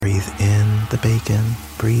the bacon,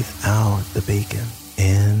 breathe out the bacon.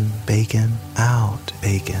 In bacon, out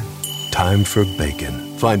bacon. Time for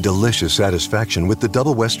bacon. Find delicious satisfaction with the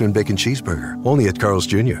Double Western Bacon Cheeseburger. Only at Carl's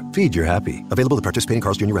Jr. Feed your happy. Available at participating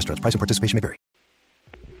Carl's Jr. restaurants. Price and participation may vary.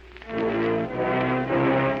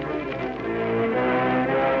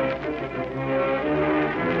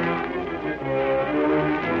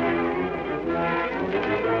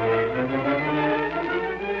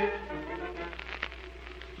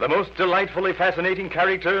 The most delightfully fascinating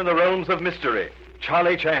character in the realms of mystery,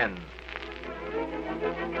 Charlie Chan.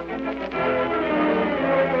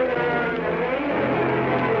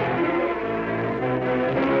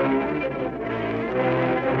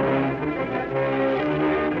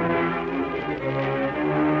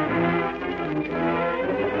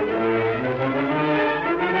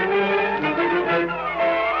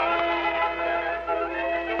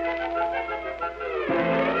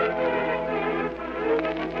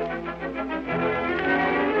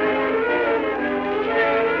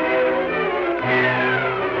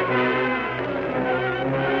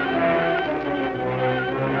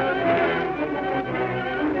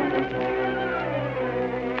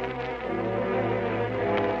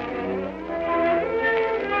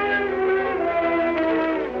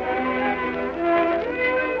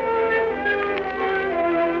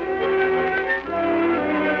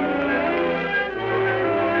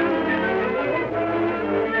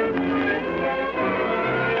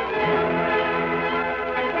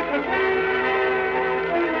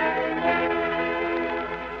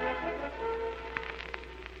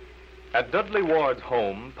 At Dudley Ward's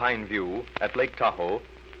home, Pineview, at Lake Tahoe,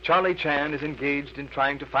 Charlie Chan is engaged in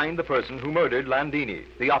trying to find the person who murdered Landini,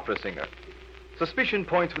 the opera singer. Suspicion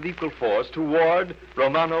points with equal force to Ward,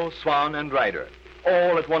 Romano, Swan, and Ryder,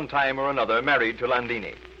 all at one time or another married to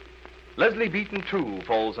Landini. Leslie Beaton, too,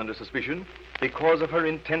 falls under suspicion because of her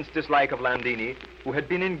intense dislike of Landini, who had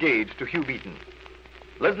been engaged to Hugh Beaton.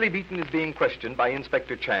 Leslie Beaton is being questioned by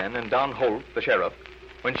Inspector Chan and Don Holt, the sheriff,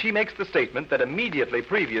 when she makes the statement that immediately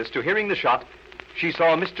previous to hearing the shot, she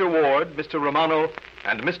saw Mr. Ward, Mr. Romano,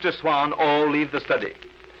 and Mr. Swan all leave the study.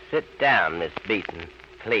 Sit down, Miss Beaton,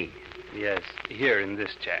 please. Yes, here in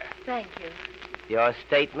this chair. Thank you. Your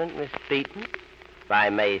statement, Miss Beaton, if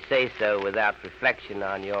I may say so without reflection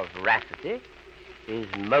on your veracity, is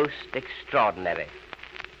most extraordinary.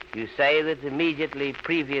 You say that immediately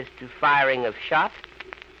previous to firing of shot,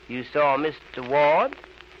 you saw Mr. Ward,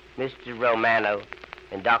 Mr. Romano,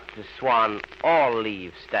 and Dr. Swan all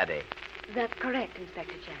leave study. That's correct,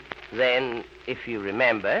 Inspector Chan. Then, if you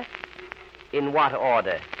remember, in what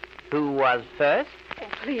order? Who was first? Oh,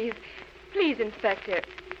 please, Inspector.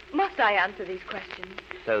 Must I answer these questions?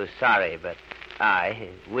 So sorry, but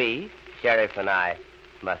we, Sheriff and I,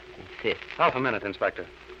 must insist. Half a minute, Inspector.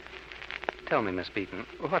 Tell me, Miss Beaton,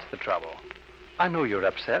 what's the trouble? I know you're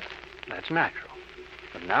upset. That's natural.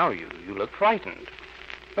 But now you look frightened.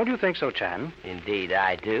 Don't you think so, Chan? Indeed,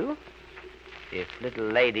 I do. If little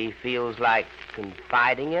lady feels like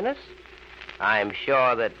confiding in us, I'm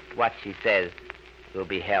sure that what she says will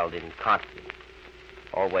be held in confidence.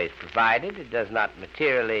 Always provided it does not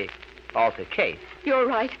materially alter case. You're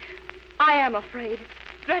right. I am afraid.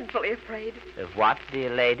 Dreadfully afraid. Of what,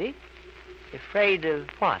 dear lady? Afraid of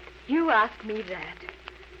what? You ask me that.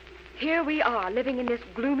 Here we are, living in this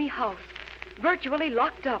gloomy house, virtually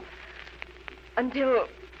locked up. Until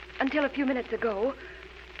a few minutes ago,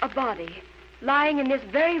 a body lying in this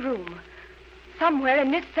very room. Somewhere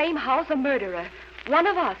in this same house, a murderer. One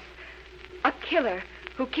of us. A killer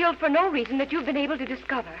who killed for no reason that you've been able to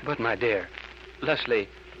discover. But, my dear, Leslie,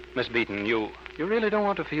 Miss Beaton, you really don't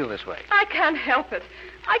want to feel this way. I can't help it.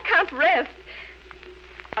 I can't rest.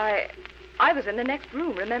 I was in the next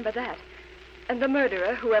room, remember that. And the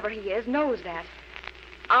murderer, whoever he is, knows that.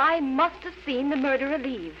 I must have seen the murderer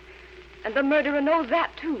leave. And the murderer knows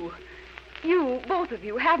that, too. You, both of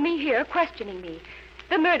you, have me here questioning me.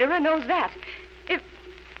 The murderer knows that.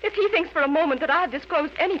 If he thinks for a moment that I've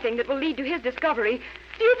disclosed anything that will lead to his discovery,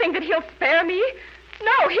 do you think that he'll spare me?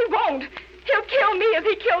 No, he won't. He'll kill me as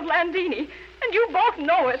he killed Landini. And you both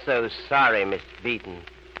know it. So sorry, Miss Beaton,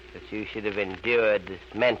 that you should have endured this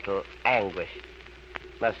mental anguish.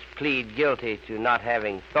 Must plead guilty to not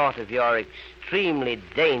having thought of your extremely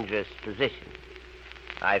dangerous position.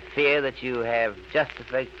 I fear that you have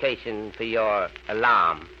justification for your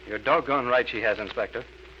alarm. You're doggone right she has, Inspector.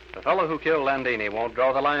 The fellow who killed Landini won't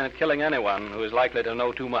draw the line at killing anyone who is likely to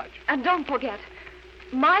know too much. And don't forget,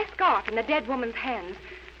 my scarf in the dead woman's hands,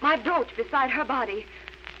 my brooch beside her body.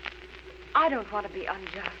 I don't want to be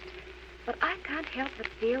unjust, but I can't help but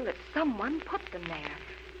feel that someone put them there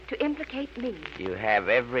to implicate me. You have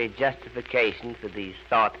every justification for these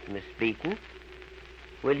thoughts, Miss Beaton.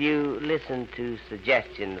 Will you listen to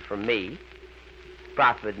suggestion from me,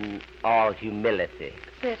 proffered in all humility?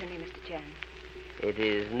 Certainly, Mr. Chan. It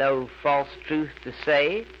is no false truth to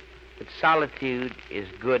say that solitude is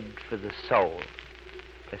good for the soul.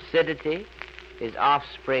 Placidity is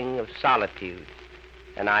offspring of solitude,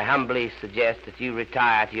 and I humbly suggest that you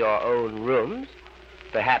retire to your own rooms,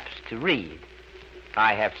 perhaps to read.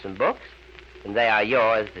 I have some books, and they are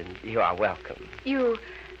yours, and you are welcome.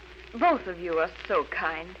 Both of you are so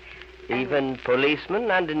kind. Even policeman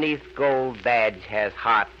underneath gold badge has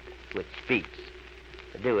heart which speaks.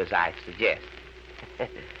 Do as I suggest.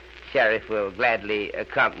 Sheriff will gladly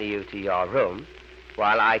accompany you to your room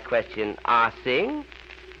while I question Ah Sing,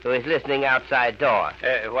 who is listening outside door.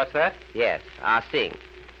 What's that? Yes, Ah Sing.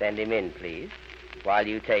 Send him in, please, while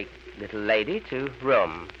you take little lady to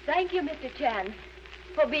room. Thank you, Mr. Chan,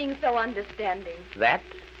 for being so understanding. That,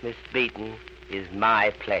 Miss Beaton, is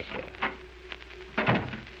my pleasure.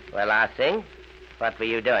 Well, Ah Sing, what were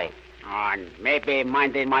you doing? Maybe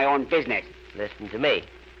minding my own business. Listen to me.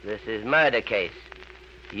 This is murder case.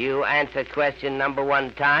 You answer question number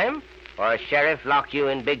 1 time, or sheriff lock you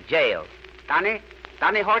in big jail. Danny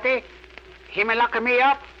Horty, him lock me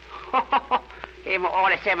up? Him all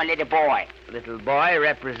the same a little boy. Little boy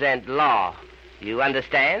represent law. You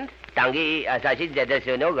understand? Tangi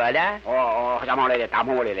assassin no gada.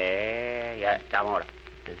 Yes,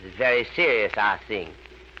 This is very serious, Ah Sing.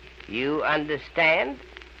 You understand?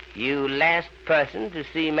 You last person to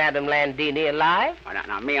see Madame Landini alive?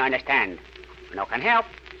 Now, me understand. No can help.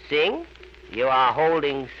 Sing, you are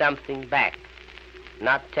holding something back.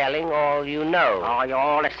 Not telling all you know. Oh, you're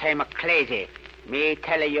all the same crazy. Me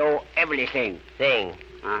tell you everything. Sing.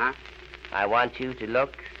 Uh-huh. I want you to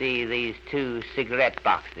see these 2 cigarette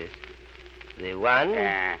boxes. The one...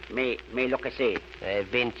 me look and see.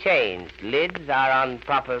 They've been changed. Lids are on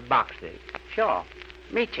proper boxes. Sure.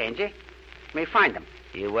 Me change it. Me find them.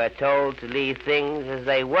 You were told to leave things as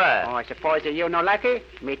they were. Oh, I suppose if you no like it,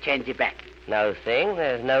 me change it back. No, Sing.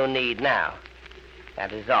 There's no need now.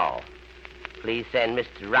 That is all. Please send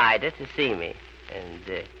Mr. Ryder to see me.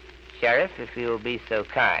 And, Sheriff, if you'll be so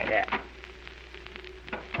kind. Yeah.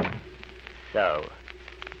 So,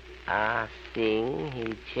 Ah Sing,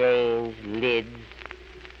 he changed lids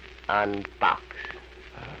on box.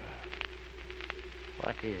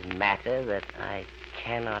 What is matter that I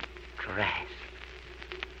cannot grasp?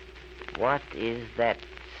 What is that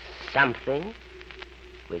something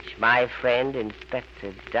which my friend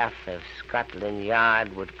Inspector Duff of Scotland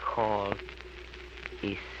Yard would call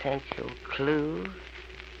essential clue?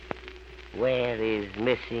 Where is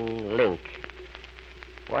missing link?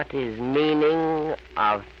 What is meaning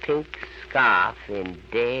of pink scarf in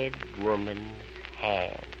dead woman's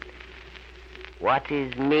hand? What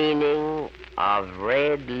is meaning of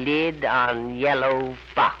red lid on yellow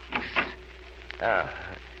box? Oh,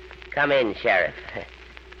 come in, Sheriff.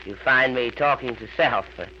 You find me talking to self,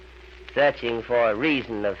 searching for a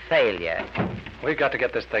reason of failure. We've got to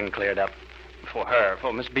get this thing cleared up. For her,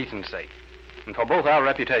 for Miss Beaton's sake. And for both our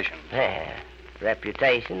reputations.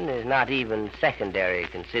 Reputation is not even secondary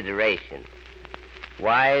consideration.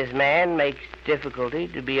 Wise man makes difficulty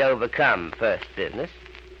to be overcome first business.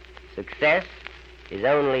 Success is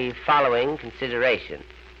only following consideration.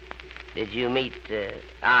 Did you meet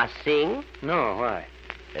Ah Sing? No, why?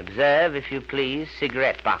 Observe, if you please,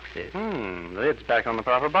 cigarette boxes. The lid's back on the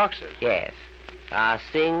proper boxes. Yes. Ah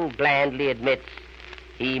Sing blandly admits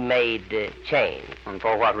he made change. And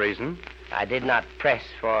for what reason? I did not press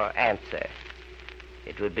for answer.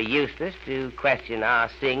 It would be useless to question Ah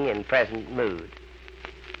Sing in present mood.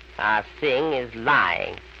 Ah Sing is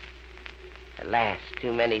lying. Alas,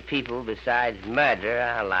 too many people besides murder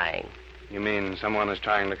are lying. You mean someone is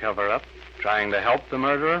trying to cover up? Trying to help the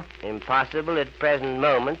murderer? Impossible at present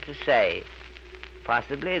moment to say.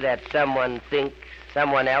 Possibly that someone thinks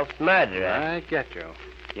someone else murderer. I get you.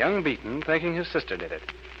 Young Beaton thinking his sister did it.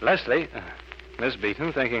 Leslie, Miss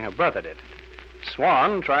Beaton thinking her brother did it.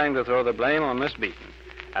 Swan trying to throw the blame on Miss Beaton.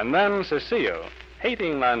 And then Cecile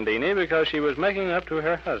hating Landini because she was making up to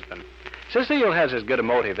her husband. Cecile has as good a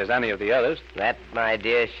motive as any of the others. That, my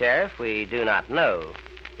dear Sheriff, we do not know.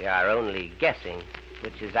 We are only guessing,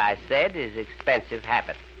 which, as I said, is expensive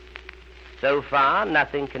habit. So far,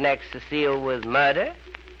 nothing connects Cecile with murder,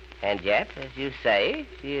 and yet, as you say,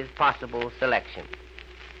 she is possible selection.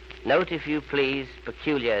 Note, if you please,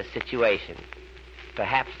 peculiar situation.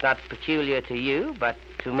 Perhaps not peculiar to you, but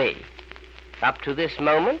to me. Up to this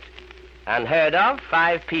moment, unheard of,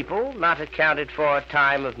 5 people not accounted for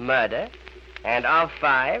time of murder, and of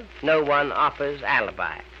 5, no one offers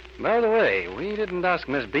alibi. By the way, we didn't ask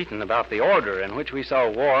Miss Beaton about the order in which we saw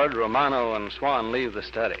Ward, Romano, and Swan leave the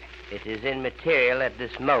study. It is immaterial at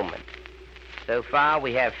this moment. So far,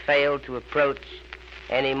 we have failed to approach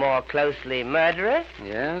any more closely murderer.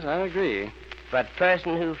 Yes, I agree. But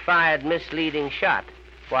person who fired misleading shot,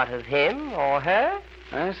 what of him or her?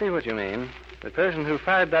 I see what you mean. The person who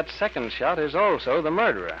fired that second shot is also the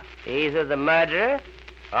murderer. Either the murderer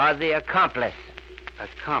or the accomplice.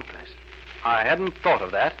 Accomplice? I hadn't thought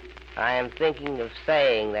of that. I am thinking of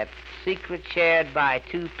saying that secret shared by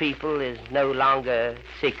two people is no longer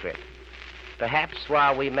secret. Perhaps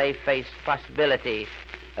while we may face possibility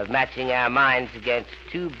of matching our minds against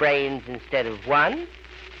two brains instead of one,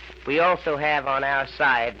 we also have on our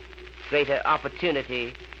side greater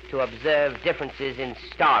opportunity to observe differences in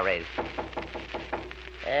stories.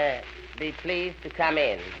 Be pleased to come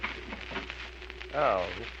in. Oh,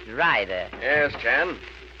 Mr. Ryder. Yes, Chan.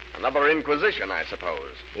 Another inquisition, I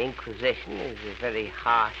suppose. Inquisition is a very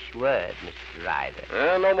harsh word, Mr.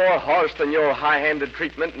 Ryder. No more harsh than your high-handed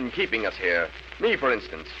treatment in keeping us here. Me, for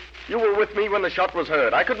instance. You were with me when the shot was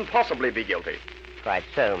heard. I couldn't possibly be guilty. Quite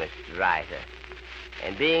so, Mr. Ryder.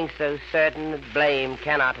 And being so certain that blame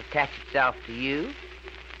cannot attach itself to you,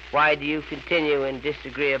 why do you continue in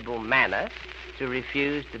disagreeable manner to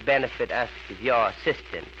refuse to benefit us with your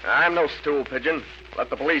assistance? I'm no stool pigeon. Let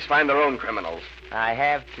the police find their own criminals. I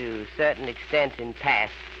have, to a certain extent in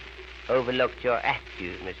past, overlooked your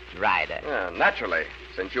attitude, Mr. Ryder. Naturally,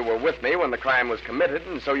 since you were with me when the crime was committed,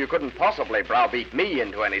 and so you couldn't possibly browbeat me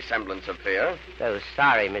into any semblance of fear. So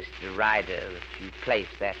sorry, Mr. Ryder, that you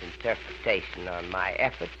placed that interpretation on my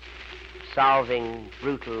efforts solving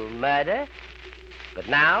brutal murder. But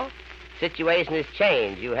now, situation has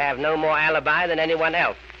changed. You have no more alibi than anyone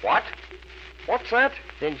else. What? What's that?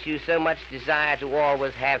 Since you so much desire to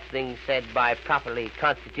always have things said by properly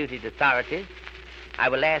constituted authorities, I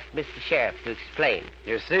will ask Mr. Sheriff to explain.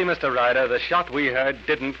 You see, Mr. Ryder, the shot we heard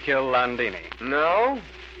didn't kill Landini. No?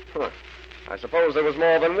 I suppose there was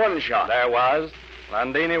more than one shot. There was.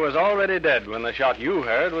 Landini was already dead when the shot you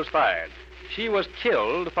heard was fired. She was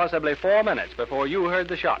killed possibly 4 minutes before you heard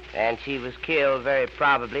the shot. And she was killed very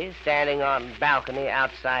probably standing on balcony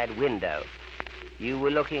outside window. You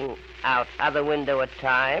were looking out other window at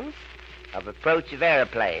time of approach of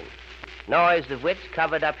airplane, noise of which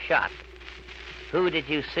covered up shot. Who did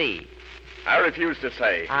you see? I refuse to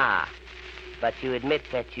say. But you admit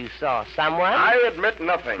that you saw someone? I admit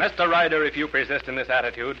nothing. Mr. Ryder, if you persist in this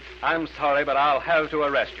attitude, I'm sorry, but I'll have to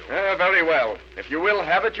arrest you. Very well. If you will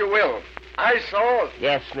have it, you will. I saw...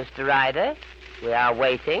 Yes, Mr. Ryder. We are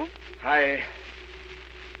waiting. I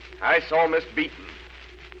saw Miss Beaton.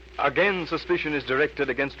 Again, suspicion is directed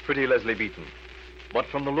against pretty Leslie Beaton. But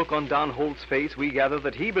from the look on Don Holt's face, we gather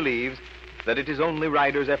that he believes that it is only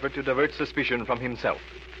Ryder's effort to divert suspicion from himself.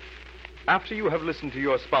 After you have listened to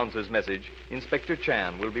your sponsor's message, Inspector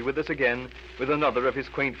Chan will be with us again with another of his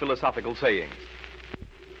quaint philosophical sayings.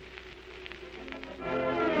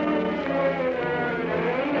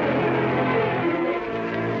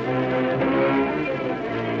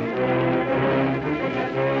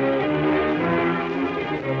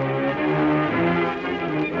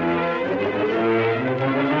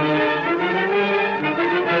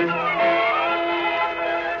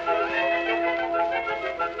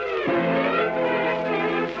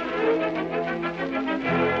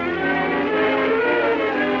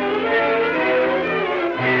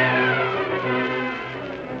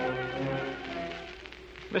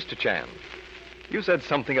 Mr. Chan, you said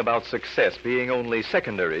something about success being only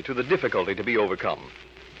secondary to the difficulty to be overcome.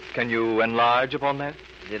 Can you enlarge upon that?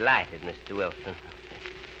 Delighted, Mr. Wilson.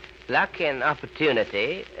 Luck and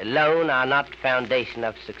opportunity alone are not the foundation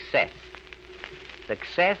of success.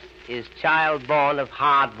 Success is child born of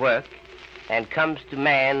hard work and comes to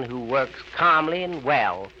man who works calmly and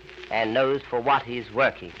well and knows for what he is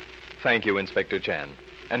working. Thank you, Inspector Chan.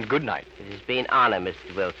 And good night. It has been honor,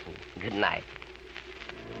 Mr. Wilson. Good night.